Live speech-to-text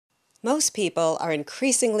Most people are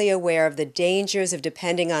increasingly aware of the dangers of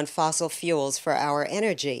depending on fossil fuels for our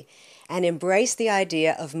energy and embrace the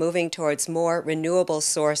idea of moving towards more renewable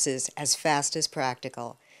sources as fast as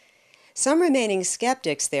practical. Some remaining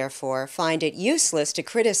skeptics, therefore, find it useless to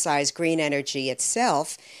criticize green energy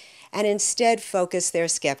itself and instead focus their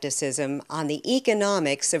skepticism on the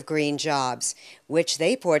economics of green jobs, which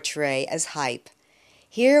they portray as hype.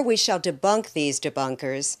 Here we shall debunk these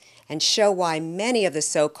debunkers and show why many of the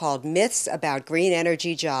so-called myths about green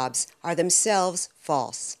energy jobs are themselves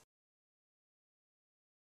false.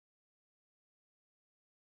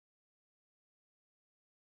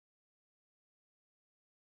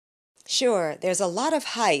 Sure, there's a lot of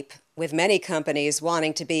hype with many companies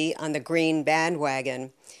wanting to be on the green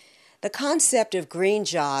bandwagon. The concept of green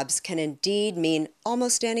jobs can indeed mean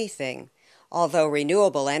almost anything, although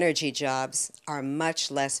renewable energy jobs are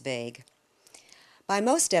much less vague. By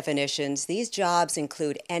most definitions, these jobs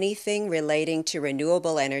include anything relating to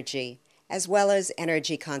renewable energy, as well as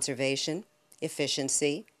energy conservation,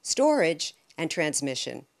 efficiency, storage, and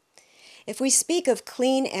transmission. If we speak of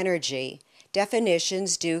clean energy,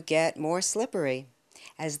 definitions do get more slippery,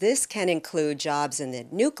 as this can include jobs in the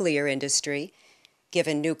nuclear industry,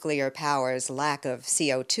 given nuclear power's lack of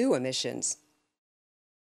CO2 emissions.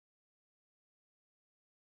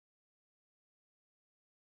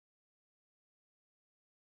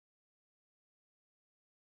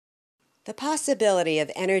 The possibility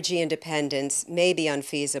of energy independence may be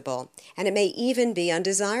unfeasible, and it may even be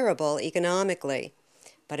undesirable economically,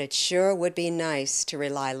 but it sure would be nice to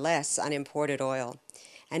rely less on imported oil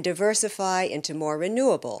and diversify into more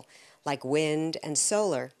renewable, like wind and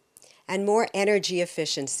solar, and more energy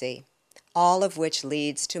efficiency, all of which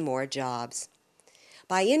leads to more jobs.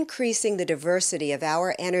 By increasing the diversity of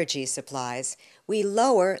our energy supplies, we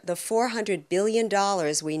lower the $400 billion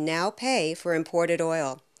we now pay for imported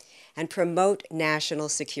oil and promote national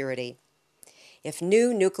security. If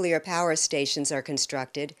new nuclear power stations are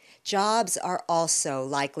constructed, jobs are also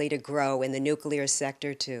likely to grow in the nuclear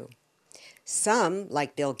sector too. Some,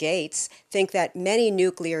 like Bill Gates, think that many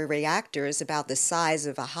nuclear reactors about the size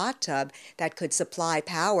of a hot tub that could supply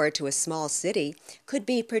power to a small city could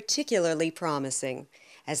be particularly promising,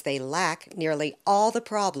 as they lack nearly all the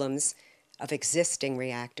problems of existing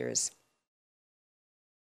reactors.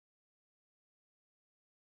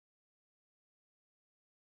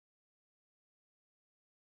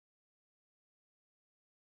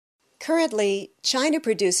 Currently, China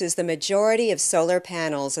produces the majority of solar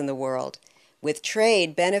panels in the world, with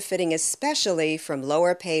trade benefiting especially from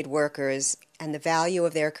lower paid workers and the value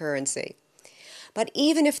of their currency. But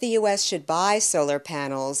even if the U.S. should buy solar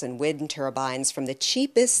panels and wind turbines from the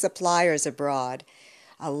cheapest suppliers abroad,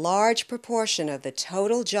 a large proportion of the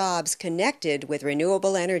total jobs connected with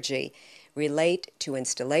renewable energy relate to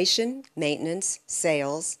installation, maintenance,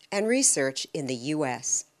 sales, and research in the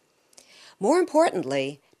U.S. More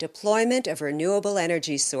importantly, deployment of renewable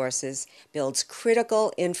energy sources builds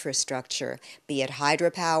critical infrastructure, be it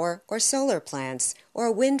hydropower or solar plants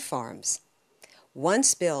or wind farms.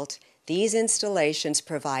 Once built, these installations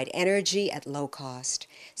provide energy at low cost,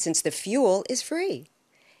 since the fuel is free.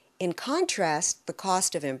 In contrast, the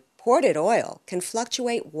cost of imported oil can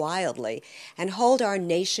fluctuate wildly and hold our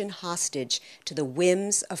nation hostage to the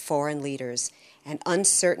whims of foreign leaders and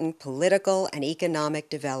uncertain political and economic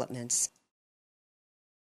developments.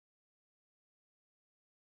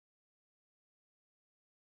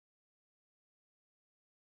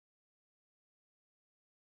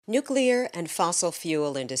 Nuclear and fossil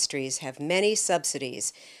fuel industries have many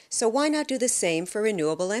subsidies, so why not do the same for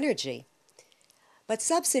renewable energy? But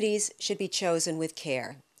subsidies should be chosen with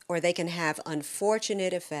care, or they can have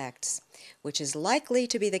unfortunate effects, which is likely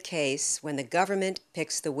to be the case when the government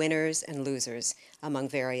picks the winners and losers among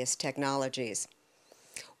various technologies.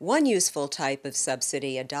 One useful type of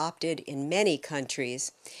subsidy adopted in many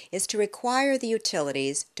countries is to require the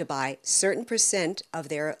utilities to buy certain percent of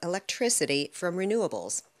their electricity from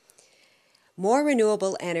renewables. More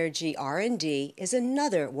renewable energy R&D is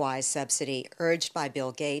another wise subsidy urged by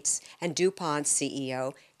Bill Gates and DuPont's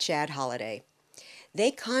CEO, Chad Holliday.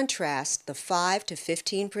 They contrast the 5 to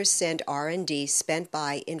 15% R&D spent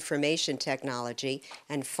by information technology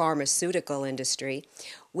and pharmaceutical industry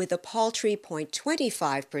with a paltry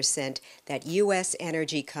 0.25% that U.S.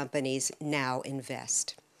 energy companies now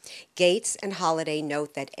invest. Gates and Holliday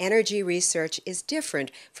note that energy research is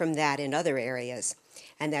different from that in other areas,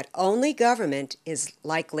 and that only government is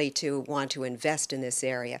likely to want to invest in this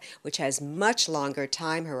area, which has much longer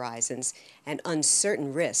time horizons and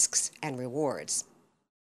uncertain risks and rewards.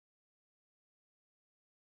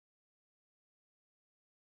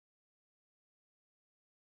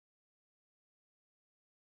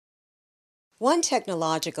 One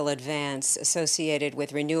technological advance associated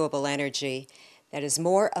with renewable energy that is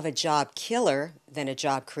more of a job killer than a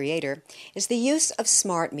job creator is the use of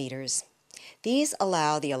smart meters. These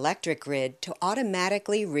allow the electric grid to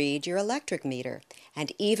automatically read your electric meter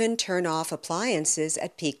and even turn off appliances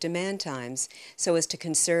at peak demand times so as to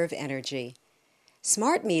conserve energy.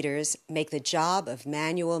 Smart meters make the job of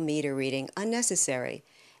manual meter reading unnecessary,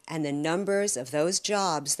 and the numbers of those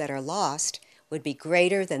jobs that are lost would be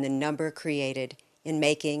greater than the number created in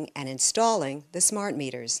making and installing the smart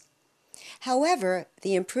meters. However,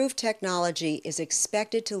 the improved technology is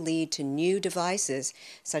expected to lead to new devices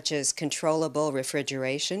such as controllable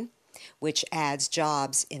refrigeration, which adds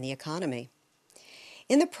jobs in the economy.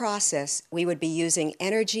 In the process, we would be using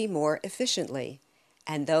energy more efficiently,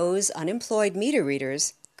 and those unemployed meter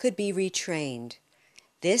readers could be retrained.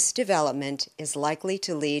 This development is likely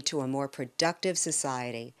to lead to a more productive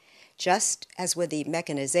society, just as with the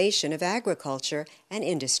mechanization of agriculture and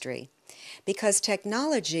industry, because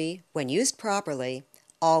technology, when used properly,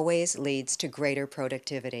 always leads to greater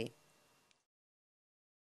productivity.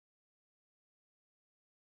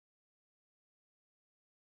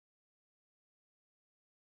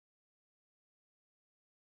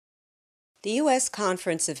 The U.S.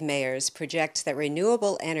 Conference of Mayors projects that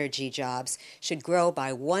renewable energy jobs should grow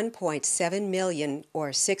by 1.7 million, or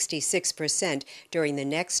 66%, during the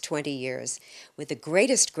next 20 years, with the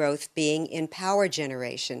greatest growth being in power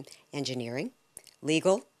generation, engineering,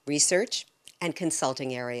 legal, research, and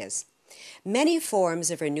consulting areas. Many forms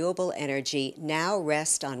of renewable energy now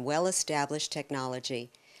rest on well-established technology.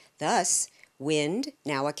 Thus, wind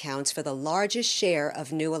now accounts for the largest share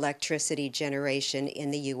of new electricity generation in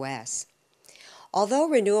the U.S. Although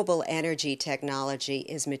renewable energy technology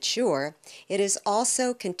is mature, it is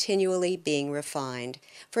also continually being refined,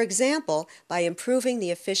 for example, by improving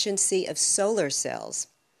the efficiency of solar cells.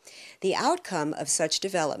 The outcome of such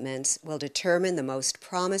developments will determine the most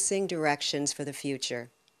promising directions for the future.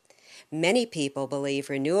 Many people believe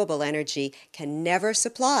renewable energy can never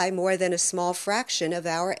supply more than a small fraction of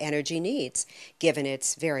our energy needs, given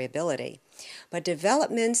its variability. But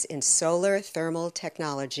developments in solar thermal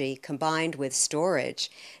technology combined with storage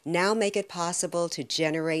now make it possible to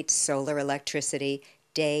generate solar electricity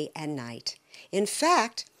day and night. In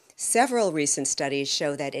fact, several recent studies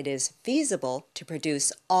show that it is feasible to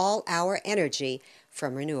produce all our energy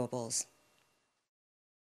from renewables.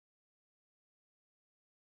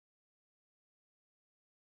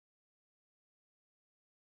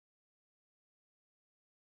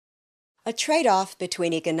 A trade-off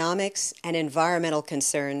between economics and environmental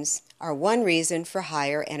concerns are one reason for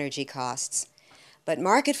higher energy costs. But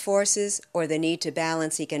market forces or the need to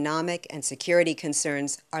balance economic and security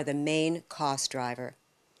concerns are the main cost driver.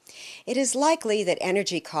 It is likely that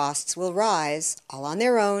energy costs will rise, all on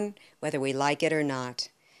their own, whether we like it or not,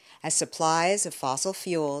 as supplies of fossil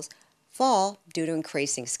fuels fall due to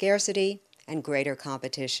increasing scarcity and greater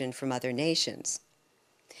competition from other nations.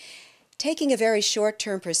 Taking a very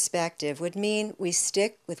short-term perspective would mean we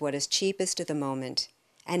stick with what is cheapest at the moment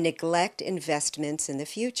and neglect investments in the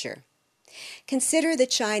future. Consider the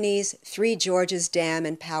Chinese Three Gorges Dam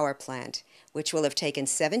and Power Plant, which will have taken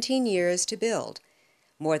 17 years to build,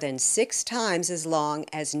 more than 6 times as long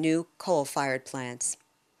as new coal-fired plants.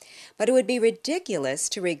 But it would be ridiculous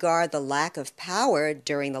to regard the lack of power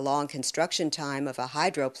during the long construction time of a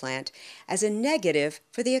hydro plant as a negative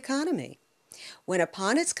for the economy, when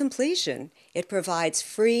upon its completion it provides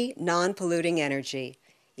free, non-polluting energy,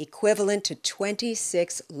 equivalent to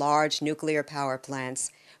 26 large nuclear power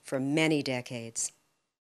plants for many decades.